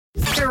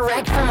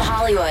Direct from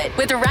Hollywood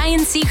with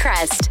Ryan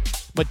Seacrest.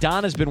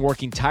 Madonna's been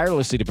working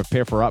tirelessly to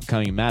prepare for her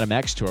upcoming Madame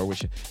X tour,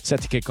 which is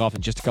set to kick off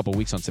in just a couple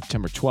weeks on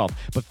September 12th.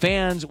 But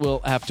fans will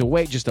have to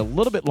wait just a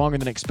little bit longer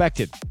than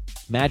expected.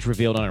 Madge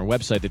revealed on her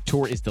website the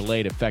tour is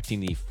delayed, affecting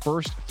the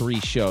first 3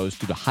 shows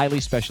due to highly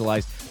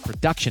specialized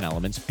production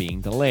elements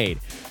being delayed.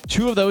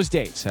 2 of those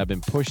dates have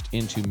been pushed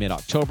into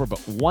mid-October,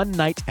 but one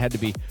night had to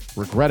be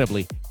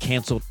regrettably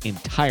canceled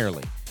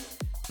entirely.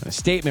 In a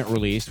statement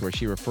released where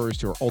she refers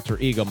to her alter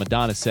ego,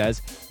 Madonna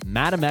says,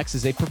 Madame X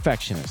is a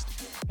perfectionist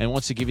and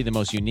wants to give you the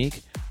most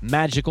unique,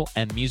 magical,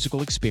 and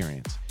musical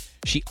experience.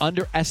 She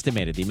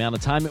underestimated the amount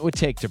of time it would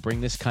take to bring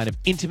this kind of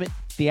intimate,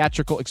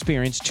 theatrical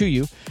experience to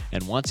you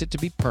and wants it to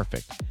be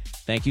perfect.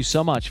 Thank you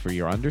so much for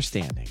your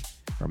understanding.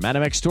 Her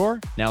Madame X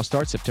tour now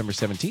starts September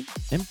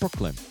 17th in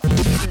Brooklyn.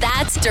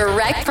 That's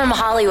Direct from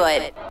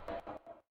Hollywood.